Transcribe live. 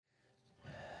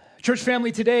Church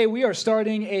family, today we are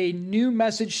starting a new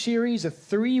message series, a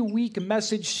 3-week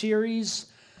message series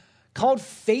called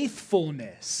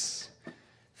Faithfulness.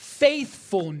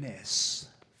 Faithfulness.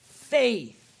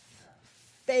 Faith.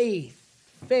 Do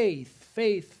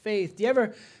you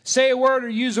ever say a word or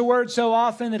use a word so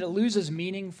often that it loses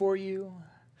meaning for you?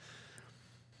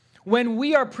 When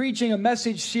we are preaching a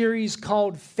message series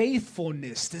called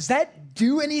Faithfulness, does that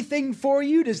do anything for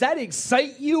you? Does that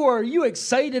excite you? Or are you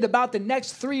excited about the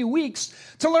next 3 weeks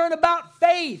to learn about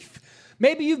faith?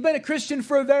 Maybe you've been a Christian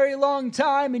for a very long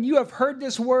time and you have heard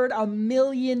this word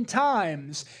 1,000,000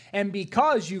 times. And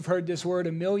because you've heard this word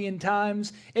 1,000,000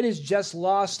 times, it has just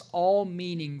lost all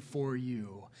meaning for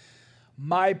you.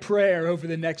 My prayer over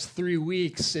the next 3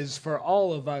 weeks is for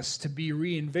all of us to be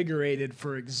reinvigorated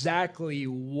for exactly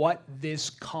what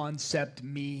this concept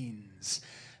means.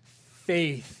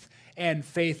 Faith and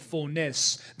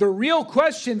faithfulness. The real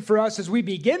question for us as we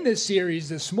begin this series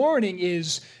this morning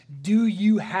is, do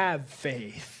you have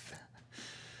faith?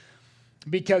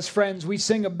 Because, friends, we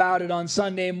sing about it on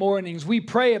Sunday mornings. We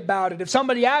pray about it. If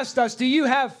somebody asked us, do you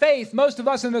have faith? Most of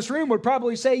us in this room would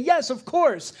probably say, yes, of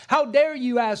course. How dare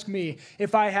you ask me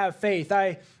if I have faith?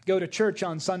 I go to church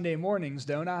on Sunday mornings,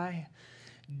 don't I?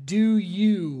 Do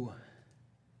you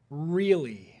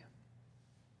really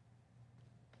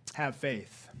have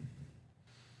faith?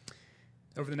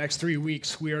 Over the next 3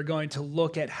 weeks, we are going to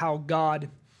look at how God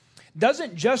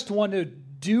doesn't just want to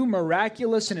do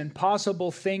miraculous and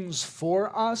impossible things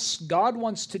for us. God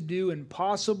wants to do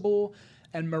impossible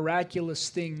and miraculous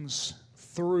things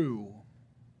through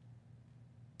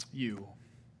you.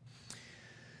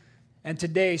 And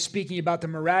today, speaking about the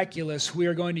miraculous, we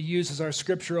are going to use as our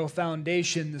scriptural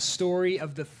foundation the story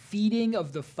of the feeding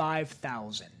of the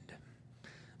 5,000.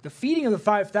 The feeding of the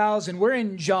 5,000, we're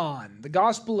in John, the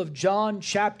Gospel of John,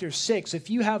 chapter 6.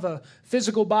 If you have a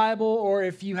physical Bible or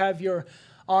if you have your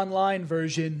online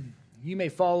version, you may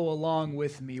follow along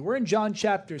with me. We're in John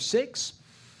chapter 6.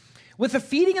 With the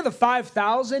feeding of the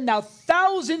 5,000, now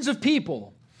thousands of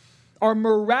people are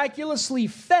miraculously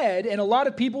fed, and a lot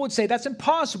of people would say that's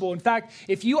impossible. In fact,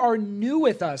 if you are new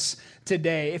with us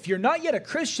today, if you're not yet a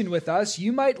Christian with us,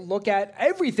 you might look at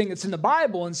everything that's in the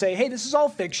Bible and say, hey, this is all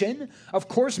fiction. Of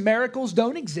course, miracles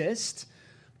don't exist.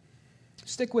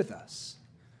 Stick with us.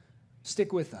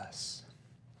 Stick with us.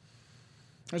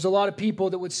 There's a lot of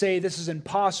people that would say this is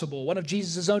impossible. One of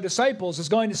Jesus' own disciples is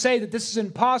going to say that this is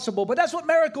impossible, but that's what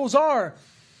miracles are,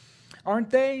 aren't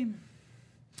they?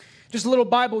 Just a little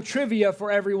Bible trivia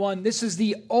for everyone. This is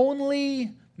the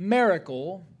only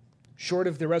miracle, short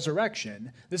of the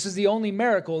resurrection, this is the only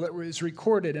miracle that is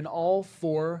recorded in all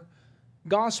 4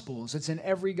 Gospels. It's in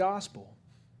every Gospel.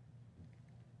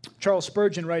 Charles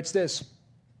Spurgeon writes this.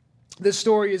 This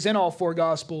story is in all 4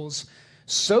 Gospels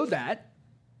so that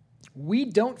we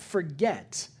don't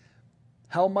forget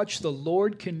how much the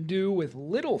Lord can do with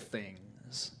little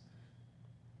things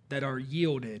that are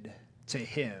yielded to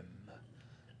Him.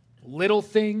 Little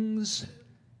things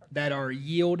that are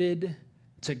yielded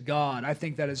to God. I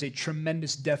think that is a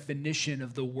tremendous definition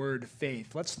of the word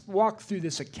faith. Let's walk through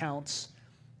this account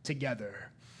together.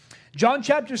 John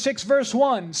chapter 6, verse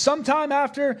 1. Sometime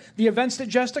after the events that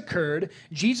just occurred,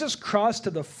 Jesus crossed to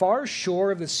the far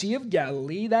shore of the Sea of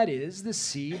Galilee, that is, the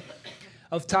Sea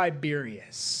of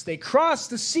Tiberias. They crossed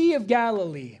the Sea of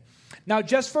Galilee. Now,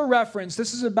 just for reference,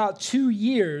 this is about 2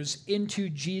 years into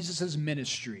Jesus'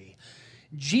 ministry.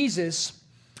 Jesus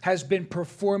has been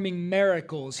performing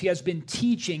miracles. He has been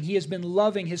teaching. He has been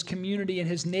loving his community and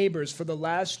his neighbors for the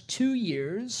last 2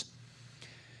 years.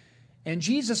 And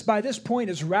Jesus, by this point,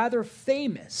 is rather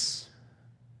famous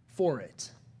for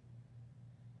it.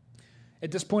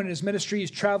 At this point in his ministry, he's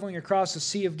traveling across the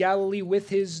Sea of Galilee with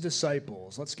his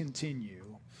disciples. Let's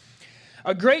continue.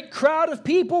 A great crowd of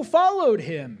people followed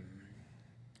him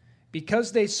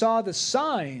because they saw the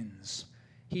signs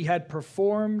he had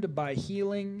performed by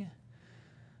healing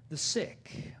the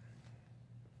sick.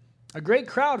 A great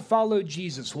crowd followed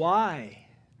Jesus. Why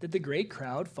did the great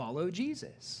crowd follow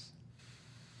Jesus?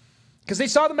 Because they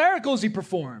saw the miracles he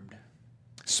performed,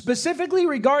 specifically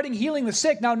regarding healing the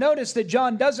sick. Now notice that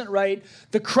John doesn't write,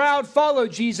 the crowd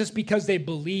followed Jesus because they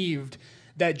believed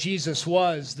that Jesus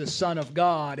was the Son of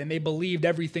God, and they believed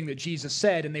everything that Jesus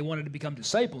said, and they wanted to become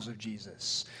disciples of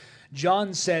Jesus.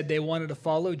 John said they wanted to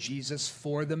follow Jesus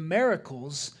for the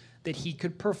miracles that he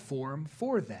could perform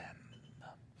for them.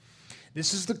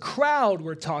 This is the crowd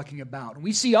we're talking about.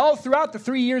 We see all throughout the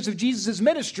 3 years of Jesus'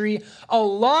 ministry, a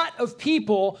lot of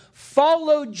people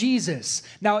followed Jesus.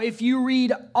 Now, if you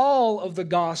read all of the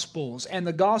Gospels and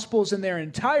the Gospels in their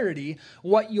entirety,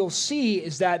 what you'll see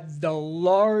is that the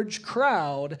large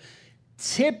crowd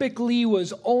typically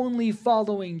was only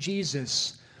following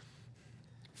Jesus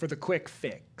for the quick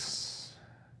fix.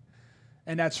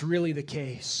 And that's really the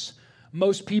case.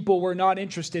 Most people were not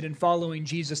interested in following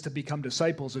Jesus to become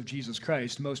disciples of Jesus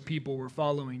Christ. Most people were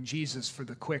following Jesus for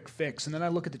the quick fix. And then I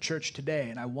look at the church today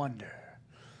and I wonder.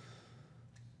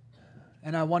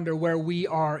 And I wonder where we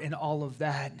are in all of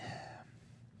that.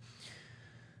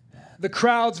 The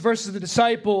crowds versus the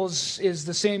disciples is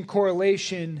the same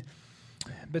correlation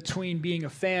between being a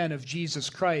fan of Jesus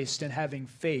Christ and having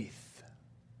faith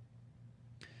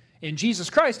in Jesus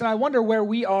Christ. And I wonder where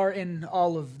we are in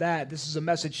all of that. This is a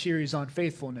message series on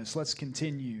faithfulness. Let's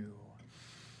continue.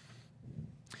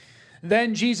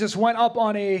 Then Jesus went up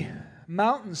on a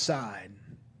mountainside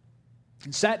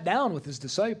and sat down with his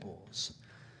disciples.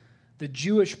 The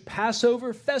Jewish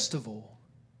Passover festival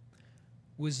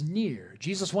was near.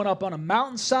 Jesus went up on a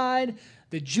mountainside.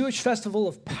 The Jewish festival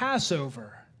of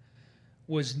Passover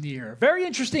was near. Very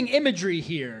interesting imagery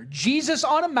here. Jesus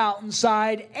on a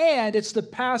mountainside, and it's the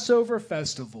Passover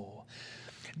festival.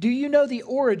 Do you know the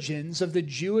origins of the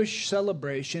Jewish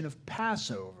celebration of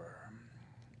Passover?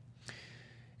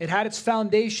 It had its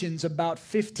foundations about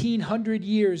 1,500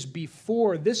 years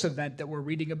before this event that we're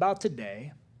reading about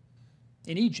today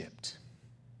in Egypt,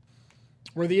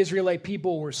 where the Israelite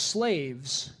people were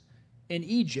slaves in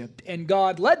Egypt, and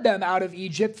God led them out of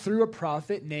Egypt through a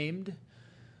prophet named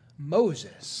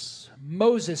Moses.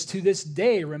 Moses to this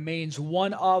day remains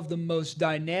one of the most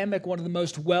dynamic, one of the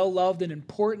most well-loved and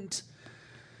important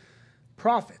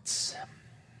prophets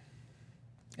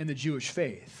in the Jewish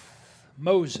faith.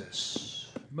 Moses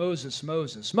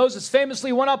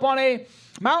famously went up on a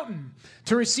mountain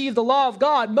to receive the law of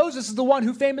God. Moses is the one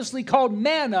who famously called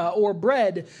manna or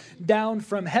bread down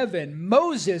from heaven.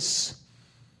 Moses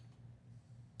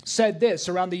said this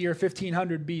around the year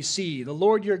 1500 BC, "The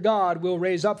Lord your God will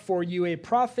raise up for you a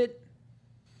prophet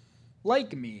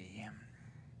like me,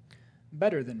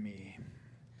 better than me,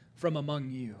 from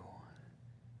among you,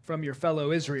 from your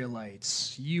fellow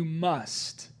Israelites. You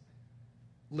must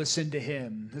listen to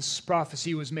him." This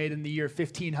prophecy was made in the year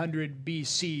 1500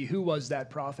 BC. Who was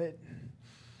that prophet?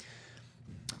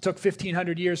 It took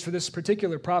 1,500 years for this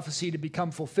particular prophecy to become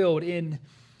fulfilled in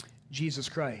Jesus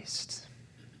Christ.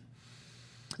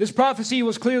 This prophecy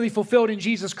was clearly fulfilled in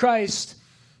Jesus Christ,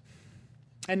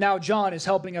 and now John is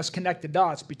helping us connect the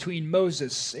dots between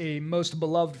Moses, a most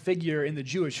beloved figure in the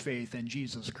Jewish faith, and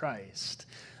Jesus Christ,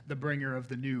 the bringer of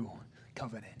the new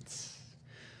covenant.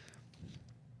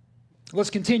 Let's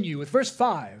continue with verse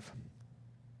 5.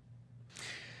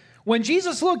 When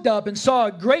Jesus looked up and saw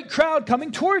a great crowd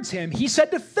coming towards him, he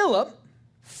said to Philip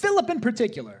in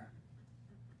particular,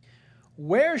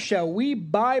 "Where shall we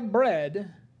buy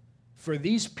bread for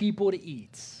these people to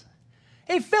eat?"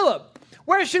 Hey, Philip,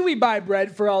 where should we buy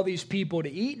bread for all these people to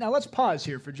eat? Now let's pause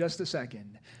here for just a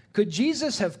second. Could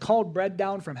Jesus have called bread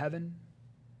down from heaven?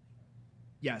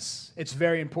 Yes, it's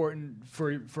very important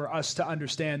for us to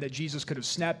understand that Jesus could have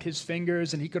snapped his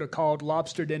fingers and he could have called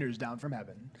lobster dinners down from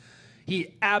heaven.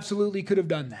 He absolutely could have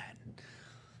done that.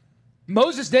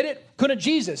 Moses did it. Couldn't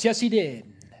Jesus? Yes, he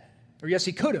did. Or yes,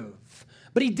 he could have.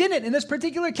 But he didn't in this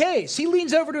particular case. He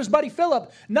leans over to his buddy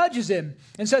Philip, nudges him,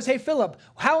 and says, "Hey, Philip,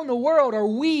 how in the world are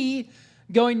we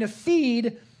going to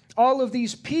feed all of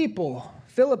these people?"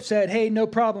 Philip said, "Hey, no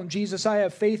problem, Jesus. I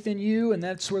have faith in you," and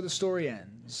that's where the story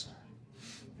ends.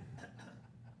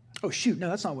 Oh, shoot. No,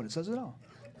 that's not what it says at all.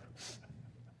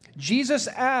 Jesus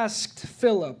asked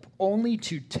Philip only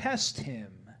to test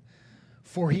him,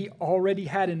 for he already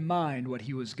had in mind what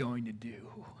he was going to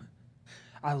do.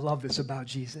 I love this about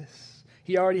Jesus.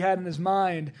 He already had in his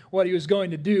mind what he was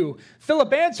going to do.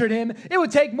 Philip answered him, "It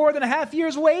would take more than a half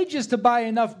year's wages to buy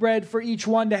enough bread for each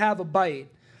one to have a bite."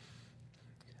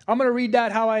 I'm going to read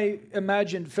that how I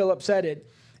imagined Philip said it.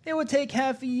 "It would take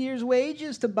half a year's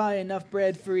wages to buy enough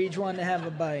bread for each one to have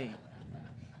a bite."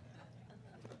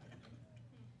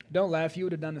 Don't laugh. You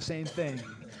would have done the same thing.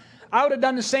 I would have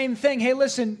done the same thing. Hey,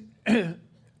 listen,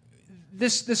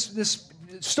 this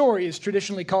story is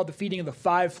traditionally called the feeding of the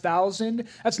 5,000.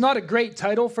 That's not a great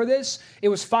title for this. It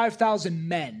was 5,000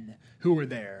 men who were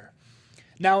there.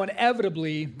 Now,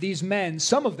 inevitably, these men,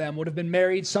 some of them would have been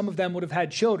married, some of them would have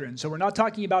had children. So we're not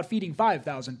talking about feeding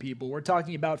 5,000 people. We're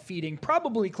talking about feeding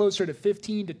probably closer to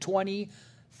 15 to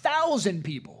 20,000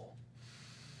 people.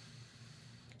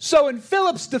 So in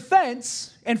Philip's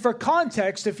defense, and for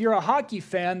context, if you're a hockey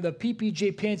fan, the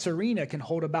PPG Paints Arena can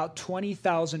hold about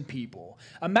 20,000 people.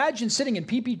 Imagine sitting in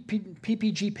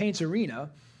PPG Paints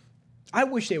Arena. I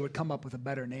wish they would come up with a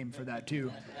better name for that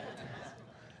too.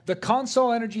 The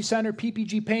Consol Energy Center,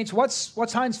 PPG Paints.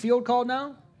 What's Heinz Field called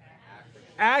now?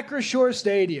 Acrisure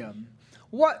Stadium.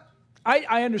 What?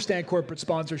 I understand corporate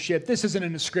sponsorship. This isn't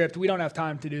in a script. We don't have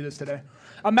time to do this today.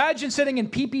 Imagine sitting in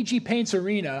PPG Paints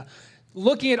Arena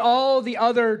looking at all the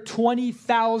other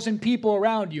 20,000 people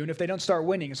around you, and if they don't start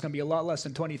winning, it's going to be a lot less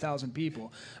than 20,000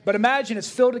 people. But imagine it's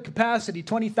filled to capacity,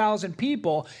 20,000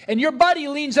 people, and your buddy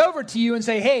leans over to you and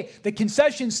say, hey, the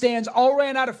concession stands all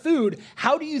ran out of food.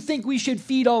 How do you think we should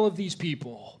feed all of these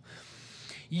people?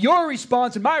 Your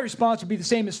response and my response would be the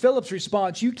same as Philip's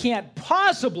response. You can't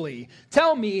possibly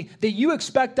tell me that you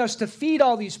expect us to feed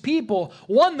all these people.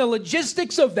 One, the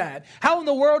logistics of that. How in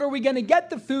the world are we going to get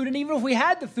the food? And even if we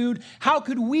had the food, how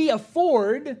could we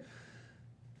afford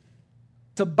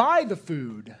to buy the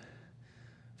food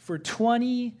for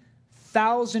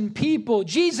 20,000 people?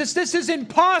 Jesus, this is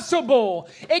impossible.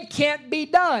 It can't be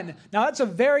done. Now, that's a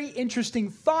very interesting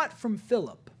thought from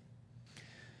Philip.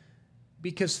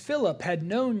 Because Philip had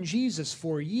known Jesus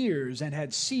for years and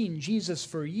had seen Jesus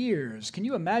for years. Can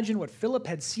you imagine what Philip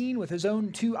had seen with his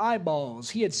own two eyeballs?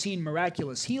 He had seen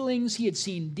miraculous healings. He had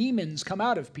seen demons come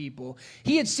out of people.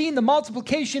 He had seen the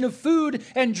multiplication of food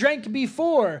and drink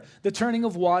before the turning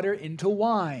of water into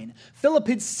wine. Philip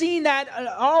had seen that,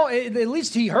 at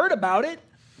least he heard about it.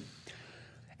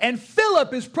 And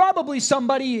Philip is probably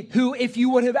somebody who, if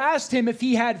you would have asked him if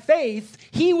he had faith,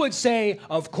 he would say,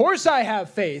 of course I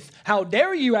have faith. How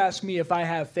dare you ask me if I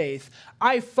have faith?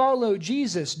 I follow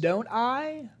Jesus, don't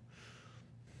I?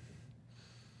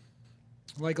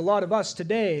 Like a lot of us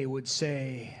today would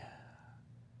say,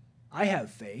 I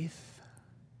have faith.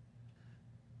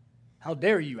 How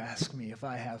dare you ask me if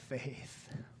I have faith?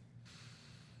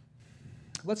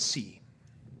 Let's see.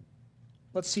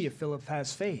 Let's see if Philip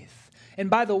has faith. And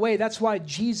by the way, that's why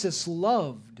Jesus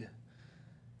loved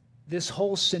this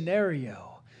whole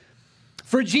scenario.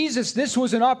 For Jesus, this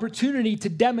was an opportunity to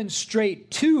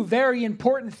demonstrate two very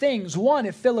important things. One,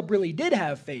 if Philip really did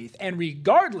have faith, and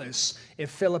regardless if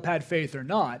Philip had faith or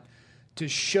not, to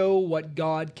show what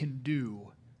God can do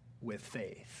with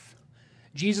faith.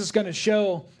 Jesus is going to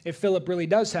show if Philip really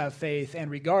does have faith,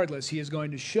 and regardless, he is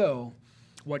going to show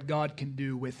what God can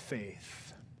do with faith.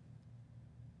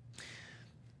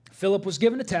 Philip was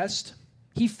given a test.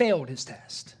 He failed his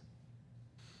test.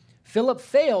 Philip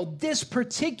failed this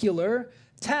particular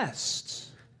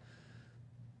test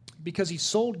because he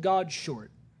sold God short.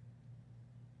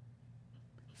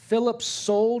 Philip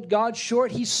sold God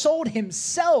short. He sold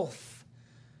himself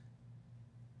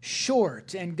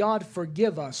short. And God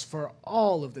forgive us for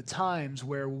all of the times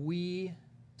where we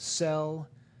sell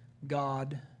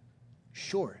God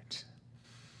short.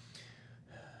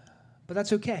 But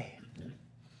that's okay.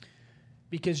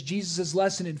 Because Jesus'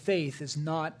 lesson in faith is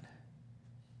not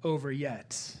over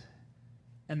yet.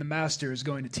 And the master is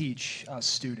going to teach us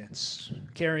students.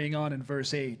 Carrying on in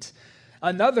verse 8.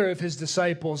 Another of his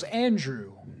disciples,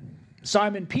 Andrew,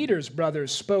 Simon Peter's brother,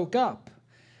 spoke up.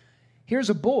 Here's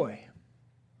a boy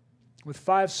with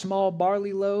 5 small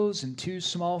barley loaves and 2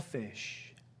 small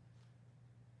fish.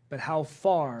 But how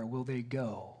far will they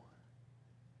go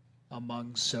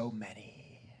among so many?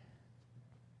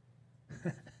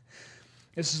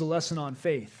 This is a lesson on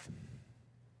faith.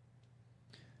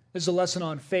 This is a lesson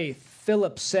on faith.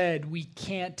 Philip said, we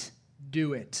can't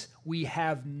do it. We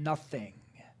have nothing.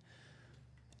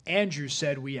 Andrew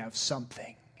said, we have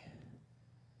something.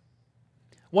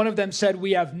 One of them said,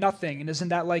 we have nothing. And isn't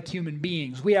that like human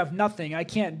beings? We have nothing. I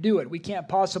can't do it. We can't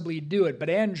possibly do it. But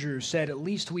Andrew said, at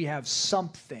least we have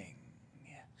something.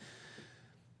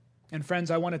 And friends,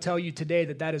 I want to tell you today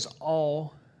that that is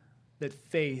all that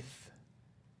faith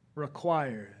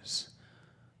requires.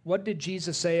 What did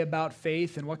Jesus say about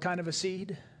faith and what kind of a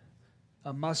seed?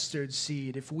 A mustard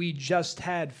seed. If we just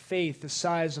had faith the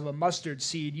size of a mustard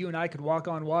seed, you and I could walk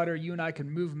on water, you and I could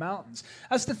move mountains.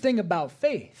 That's the thing about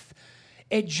faith.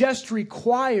 It just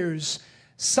requires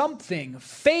something.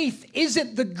 Faith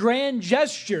isn't the grand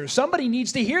gesture. Somebody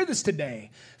needs to hear this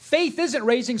today. Faith isn't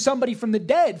raising somebody from the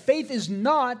dead. Faith is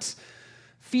not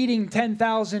feeding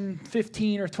 10,000,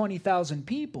 15, or 20,000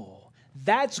 people.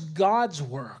 That's God's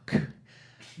work.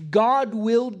 God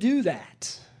will do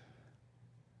that.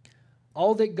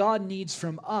 All that God needs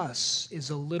from us is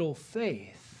a little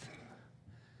faith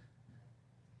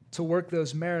to work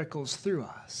those miracles through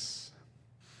us.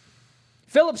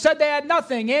 Philip said they had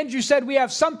nothing. Andrew said we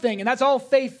have something, and that's all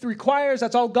faith requires.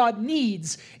 That's all God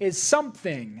needs is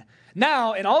something.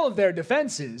 Now, in all of their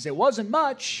defenses, it wasn't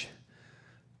much.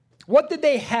 What did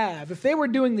they have? If they were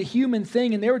doing the human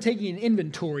thing and they were taking an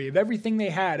inventory of everything they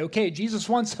had, okay, Jesus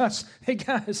wants us, hey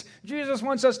guys, Jesus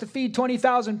wants us to feed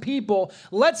 20,000 people.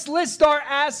 Let's list our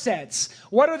assets.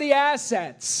 What are the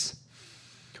assets?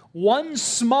 One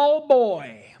small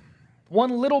boy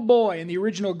One little boy. In the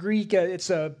original Greek, it's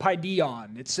a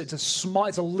paideon. It's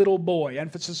a little boy.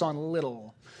 Emphasis on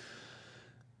little.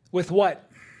 With what?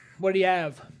 What did he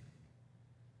have?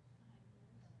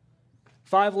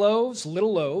 5 loaves,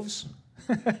 little loaves.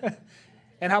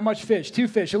 And how much fish? 2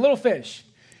 fish, a little fish.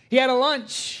 He had a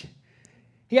lunch.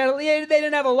 They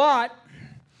didn't have a lot.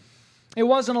 It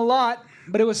wasn't a lot,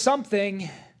 but it was something.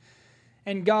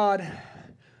 And God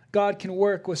can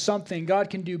work with something. God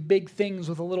can do big things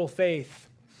with a little faith.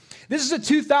 This is a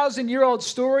 2,000-year-old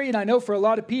story, and I know for a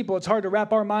lot of people it's hard to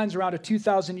wrap our minds around a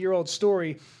 2,000-year-old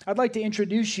story. I'd like to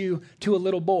introduce you to a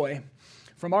little boy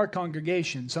from our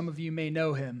congregation. Some of you may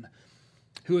know him,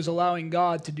 who is allowing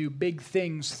God to do big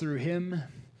things through him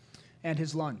and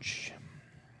his lunch.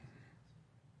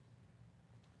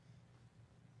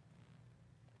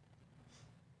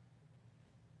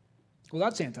 Well,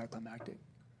 that's anticlimactic.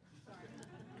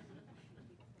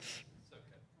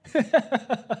 It's okay.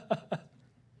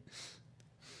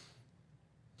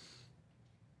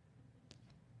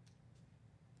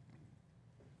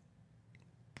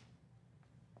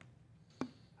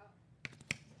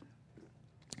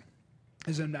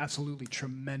 Is an absolutely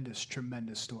tremendous,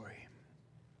 tremendous story.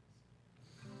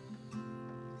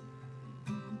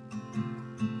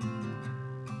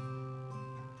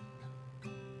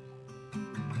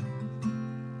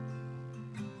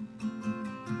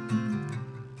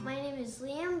 My name is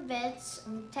Liam Vitz.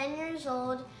 I'm 10 years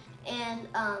old, and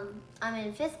I'm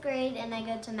in 5th grade, and I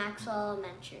go to Maxwell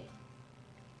Elementary.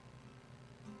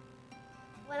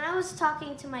 When I was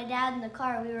talking to my dad in the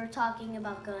car, we were talking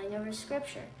about going over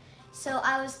scripture. So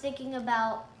I was thinking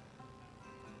about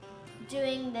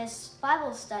doing this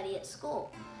Bible study at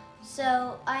school.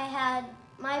 So I had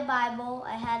my Bible,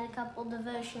 I had a couple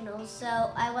devotionals.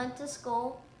 So I went to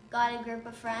school, got a group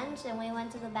of friends, and we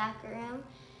went to the back room,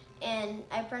 and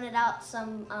I printed out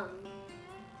some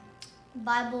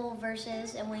Bible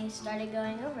verses, and we started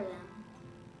going over them.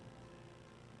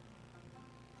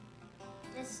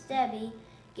 Miss Debbie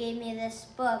gave me this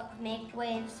book, Make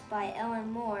Waves by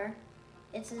Ellen Moore.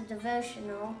 It's a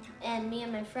devotional, and me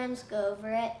and my friends go over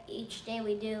it. Each day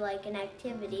we do like an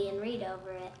activity and read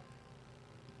over it.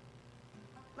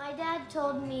 My dad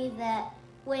told me that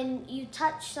when you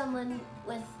touch someone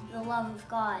with the love of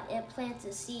God, it plants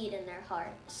a seed in their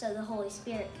heart so the Holy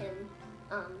Spirit can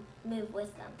move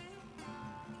with them.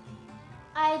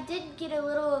 I did get a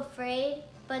little afraid,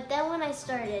 but then when I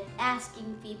started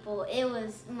asking people, it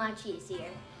was much easier.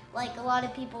 Like a lot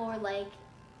of people were like,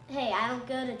 hey, I don't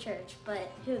go to church,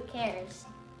 but who cares?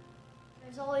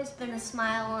 There's always been a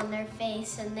smile on their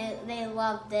face, and they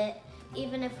loved it.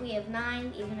 Even if we have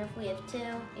 9, even if we have 2,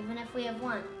 even if we have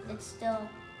 1, it's still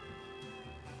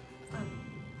fun.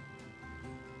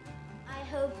 I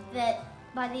hope that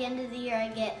by the end of the year I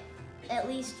get at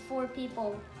least 4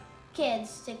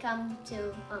 kids to come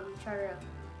to Charter Oak.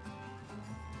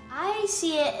 I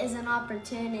see it as an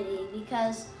opportunity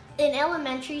because in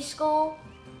elementary school,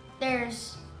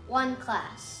 there's 1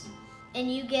 class,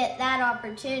 and you get that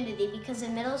opportunity because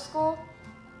in middle school,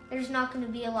 there's not going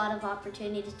to be a lot of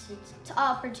opportunities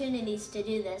to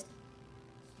do this.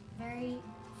 Very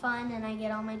fun, and I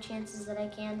get all my chances that I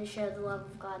can to show the love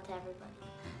of God to everybody.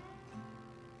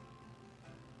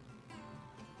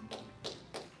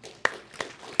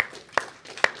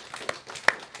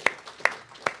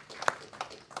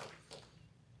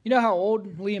 You know how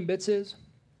old Liam Vitz is?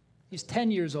 He's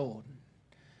 10 years old.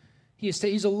 He's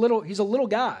a little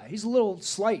guy. He's a little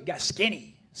slight guy,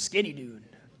 skinny dude.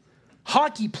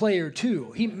 Hockey player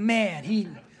too. He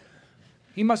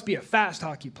must be a fast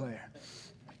hockey player.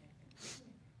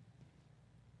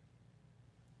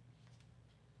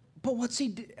 But what's he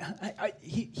do?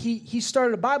 He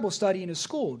started a Bible study in his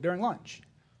school during lunch.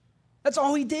 That's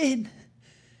all he did.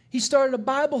 He started a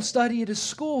Bible study at his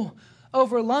school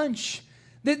over lunch.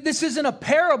 This isn't a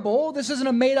parable. This isn't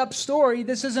a made-up story.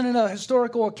 This isn't a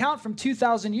historical account from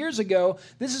 2,000 years ago.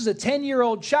 This is a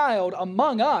 10-year-old child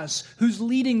among us who's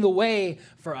leading the way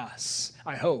for us,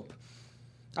 I hope.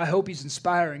 I hope he's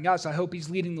inspiring us. I hope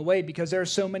he's leading the way because there are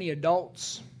so many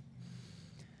adults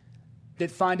that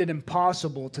find it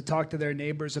impossible to talk to their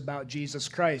neighbors about Jesus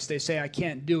Christ. They say, I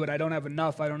can't do it. I don't have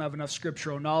enough. I don't have enough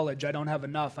scriptural knowledge. I don't have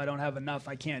enough.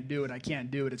 I can't do it. I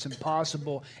can't do it. It's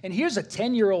impossible. And here's a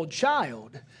 10-year-old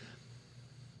child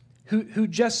who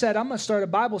just said, I'm going to start a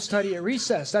Bible study at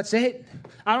recess. That's it.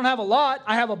 I don't have a lot.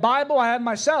 I have a Bible. I have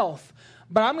myself.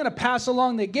 But I'm going to pass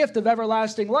along the gift of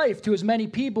everlasting life to as many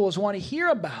people as want to hear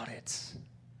about it.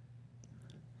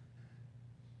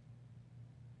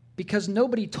 Because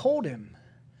nobody told him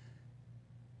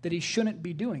that he shouldn't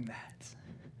be doing that.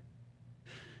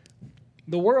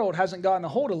 The world hasn't gotten a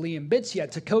hold of Liam Bitts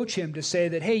yet to coach him to say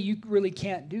that, hey, you really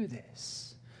can't do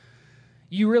this.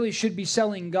 You really should be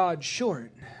selling God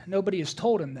short. Nobody has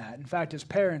told him that. In fact, his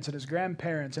parents and his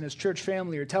grandparents and his church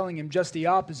family are telling him just the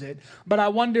opposite. But I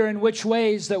wonder in which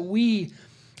ways that we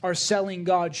are selling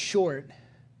God short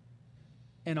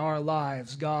in our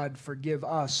lives. God, forgive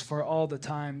us for all the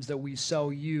times that we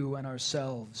sell you and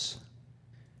ourselves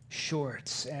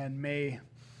short. And may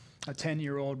a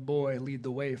 10-year-old boy lead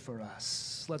the way for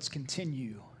us. Let's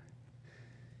continue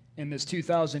in this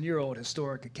 2,000-year-old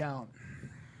historic account.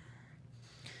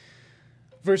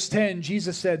 Verse 10,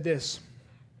 Jesus said this,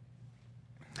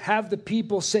 have the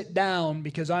people sit down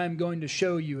because I am going to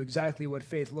show you exactly what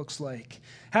faith looks like.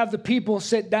 Have the people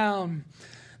sit down.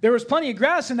 There was plenty of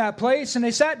grass in that place, and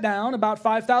they sat down. About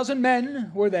 5,000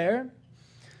 men were there.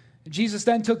 Jesus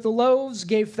then took the loaves,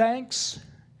 gave thanks,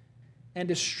 and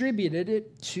distributed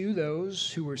it to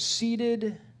those who were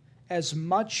seated as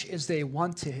much as they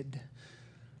wanted.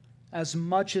 As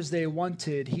much as they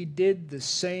wanted. He did the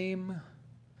same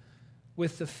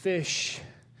with the fish.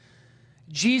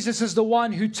 Jesus is the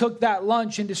one who took that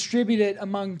lunch and distributed it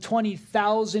among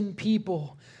 20,000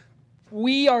 people.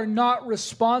 We are not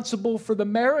responsible for the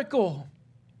miracle.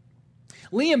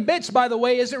 Liam Bitts, by the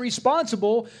way, isn't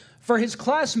responsible for his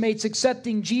classmates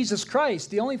accepting Jesus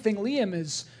Christ. The only thing Liam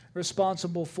is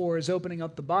responsible for is opening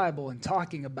up the Bible and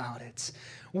talking about it.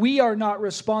 We are not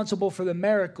responsible for the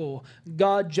miracle.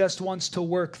 God just wants to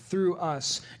work through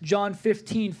us. John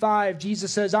 15:5,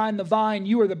 Jesus says, I am the vine,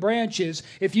 you are the branches.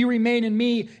 If you remain in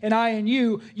me and I in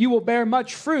you, you will bear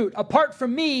much fruit. Apart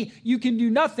from me, you can do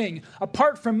nothing.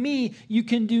 Apart from me, you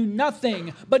can do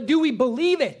nothing. But do we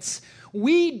believe it?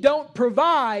 We don't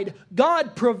provide,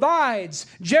 God provides.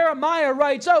 Jeremiah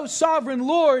writes, O sovereign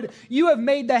Lord, you have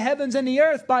made the heavens and the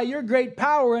earth by your great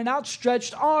power and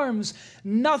outstretched arms.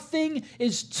 Nothing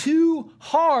is too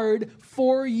hard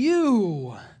for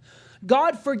you.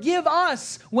 God, forgive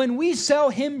us when we sell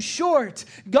him short.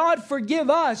 God, forgive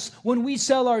us when we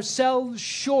sell ourselves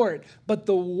short. But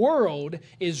the world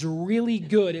is really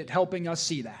good at helping us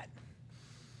see that.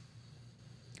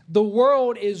 The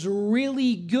world is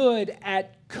really good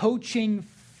at coaching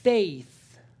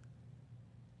faith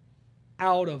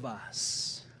out of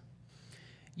us.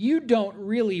 You don't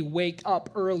really wake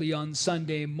up early on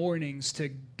Sunday mornings to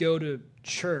go to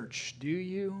church, do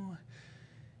you?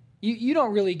 You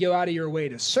don't really go out of your way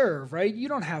to serve, right? You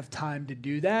don't have time to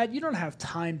do that. You don't have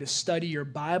time to study your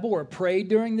Bible or pray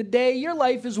during the day. Your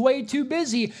life is way too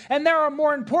busy, and there are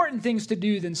more important things to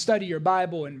do than study your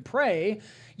Bible and pray.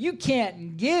 You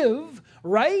can't give,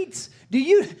 right? Do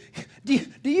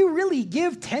you really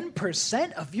give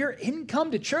 10% of your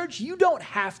income to church? You don't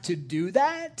have to do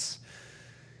that.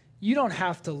 You don't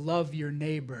have to love your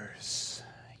neighbors.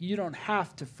 You don't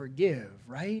have to forgive,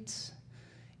 right?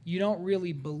 You don't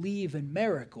really believe in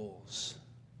miracles,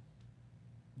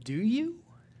 do you?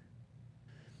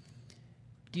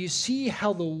 Do you see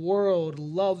how the world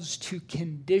loves to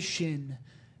condition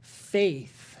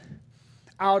faith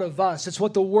out of us? It's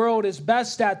what the world is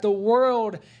best at. The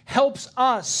world helps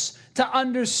us to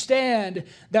understand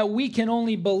that we can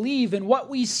only believe in what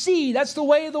we see. That's the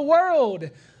way of the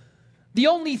world. The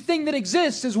only thing that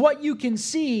exists is what you can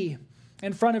see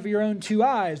in front of your own two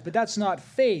eyes, but that's not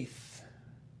faith.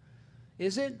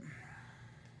 Is it?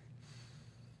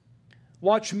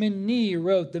 Watchman Nee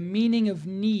wrote, the meeting of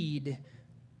need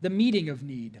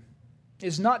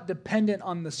is not dependent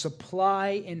on the supply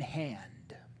in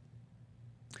hand,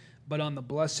 but on the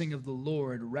blessing of the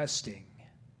Lord resting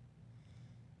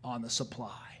on the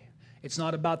supply. It's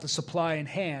not about the supply in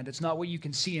hand. It's not what you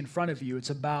can see in front of you.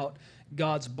 It's about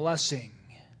God's blessing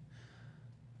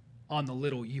on the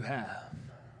little you have.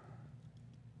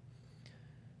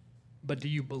 But do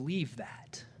you believe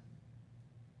that?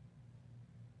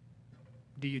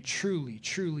 Do you truly,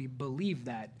 truly believe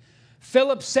that?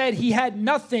 Philip said he had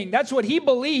nothing. That's what he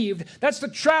believed. That's the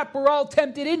trap we're all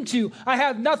tempted into. I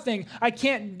have nothing. I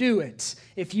can't do it.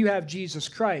 If you have Jesus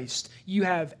Christ, you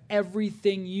have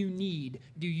everything you need.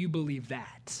 Do you believe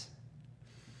that?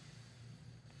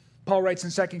 Paul writes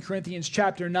in 2 Corinthians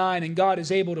chapter 9, and God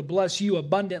is able to bless you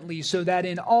abundantly so that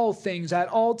in all things, at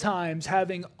all times,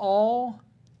 having all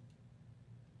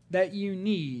that you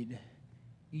need,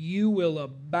 you will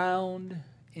abound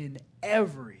in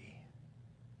every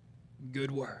good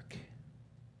work.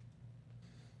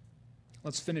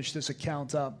 Let's finish this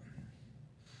account up.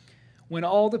 When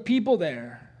all the people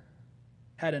there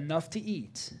had enough to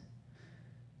eat,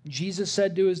 Jesus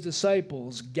said to his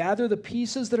disciples, gather the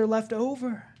pieces that are left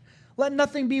over. Let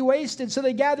nothing be wasted. So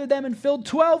they gathered them and filled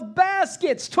 12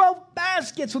 baskets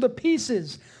with the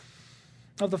pieces.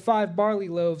 of the 5 barley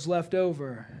loaves left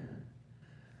over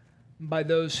by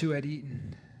those who had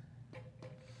eaten.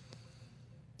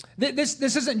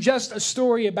 This isn't just a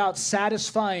story about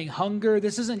satisfying hunger.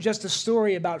 This isn't just a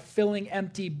story about filling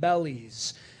empty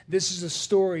bellies. This is a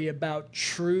story about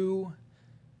true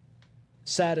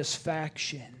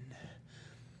satisfaction.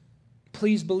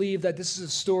 Please believe that this is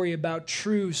a story about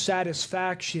true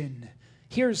satisfaction.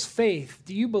 Here's faith.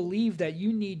 Do you believe that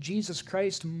you need Jesus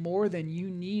Christ more than you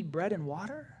need bread and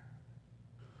water?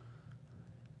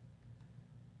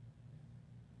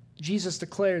 Jesus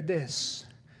declared this,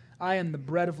 I am the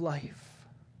bread of life.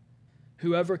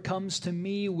 Whoever comes to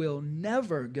me will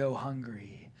never go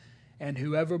hungry, and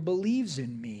whoever believes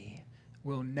in me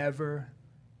will never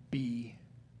be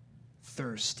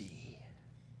thirsty.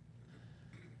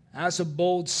 That's a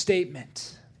bold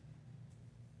statement.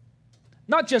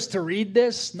 Not just to read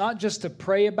this, not just to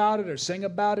pray about it or sing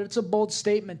about it. It's a bold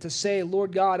statement to say,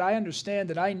 Lord God, I understand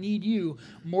that I need you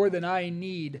more than I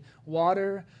need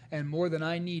water and more than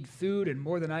I need food and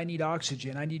more than I need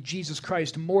oxygen. I need Jesus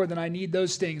Christ more than I need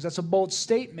those things. That's a bold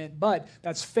statement, but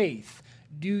that's faith.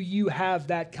 Do you have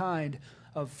that kind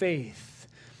of faith?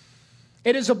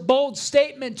 It is a bold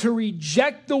statement to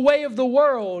reject the way of the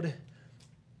world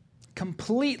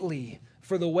completely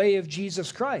for the way of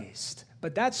Jesus Christ.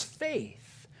 But that's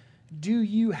faith. Do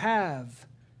you have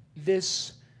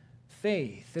this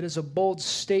faith? It is a bold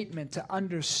statement to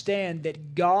understand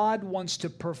that God wants to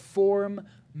perform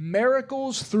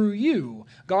miracles through you.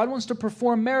 God wants to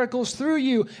perform miracles through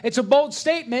you. It's a bold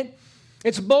statement.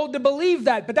 It's bold to believe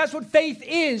that, but that's what faith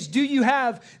is. Do you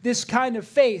have this kind of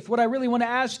faith? What I really want to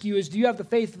ask you is, do you have the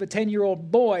faith of a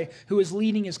 10-year-old boy who is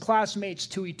leading his classmates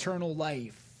to eternal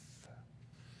life?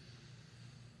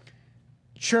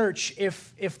 Church,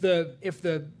 if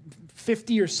the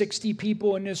 50 or 60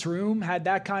 people in this room had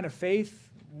that kind of faith,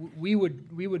 we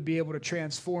would be able to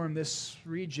transform this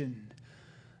region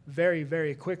very,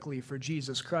 very quickly for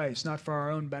Jesus Christ, not for our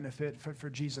own benefit, but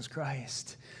for Jesus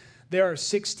Christ. There are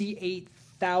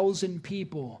 68,000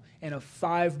 people in a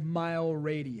 5-mile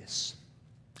radius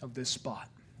of this spot.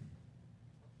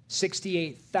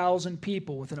 68,000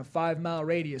 people within a 5-mile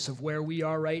radius of where we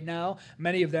are right now.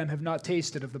 Many of them have not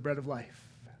tasted of the bread of life.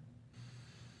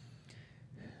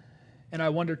 And I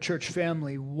wonder, church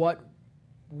family, what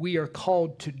we are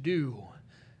called to do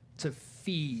to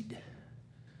feed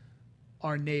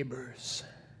our neighbors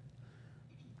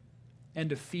and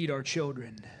to feed our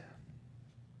children.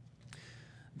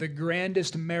 The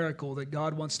grandest miracle that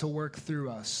God wants to work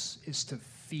through us is to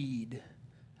feed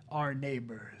our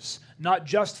neighbors. Not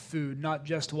just food, not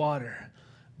just water,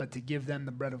 but to give them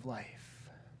the bread of life.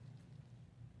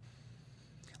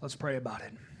 Let's pray about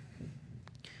it.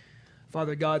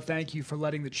 Father God, thank you for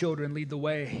letting the children lead the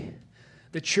way.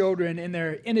 The children in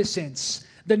their innocence.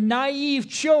 The naive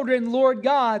children, Lord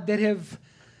God, that have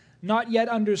not yet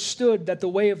understood that the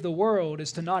way of the world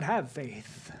is to not have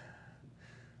faith.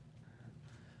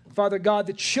 Father God,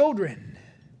 the children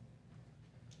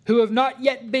who have not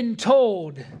yet been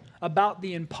told about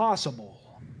the impossible.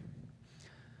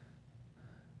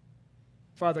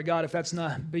 Father God, if that's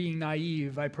not being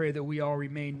naive, I pray that we all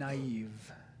remain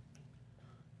naive.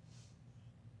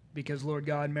 Because, Lord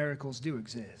God, miracles do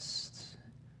exist.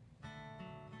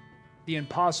 The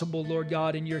impossible, Lord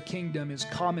God, in your kingdom is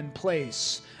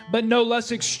commonplace, but no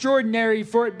less extraordinary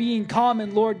for it being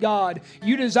common, Lord God.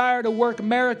 You desire to work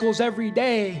miracles every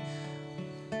day.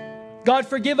 God,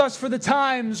 forgive us for the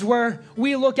times where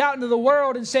we look out into the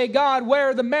world and say, God, where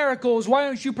are the miracles? Why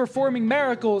aren't you performing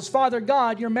miracles? Father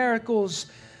God, your miracles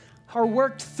are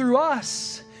worked through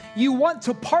us. You want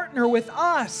to partner with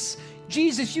us.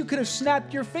 Jesus, you could have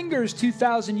snapped your fingers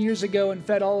 2,000 years ago and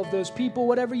fed all of those people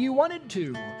whatever you wanted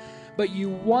to. But you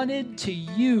wanted to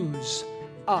use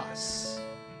us.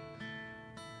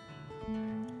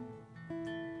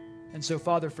 And so,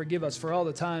 Father, forgive us for all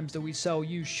the times that we sell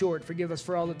you short. Forgive us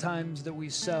for all the times that we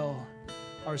sell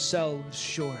ourselves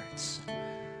short.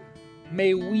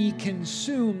 May we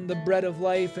consume the bread of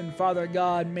life, and Father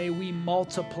God, may we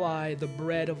multiply the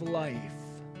bread of life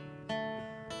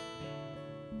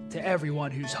to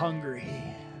everyone who's hungry.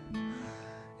 And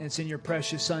it's in your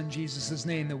precious Son, Jesus'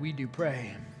 name, that we do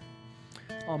pray.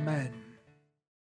 Amen.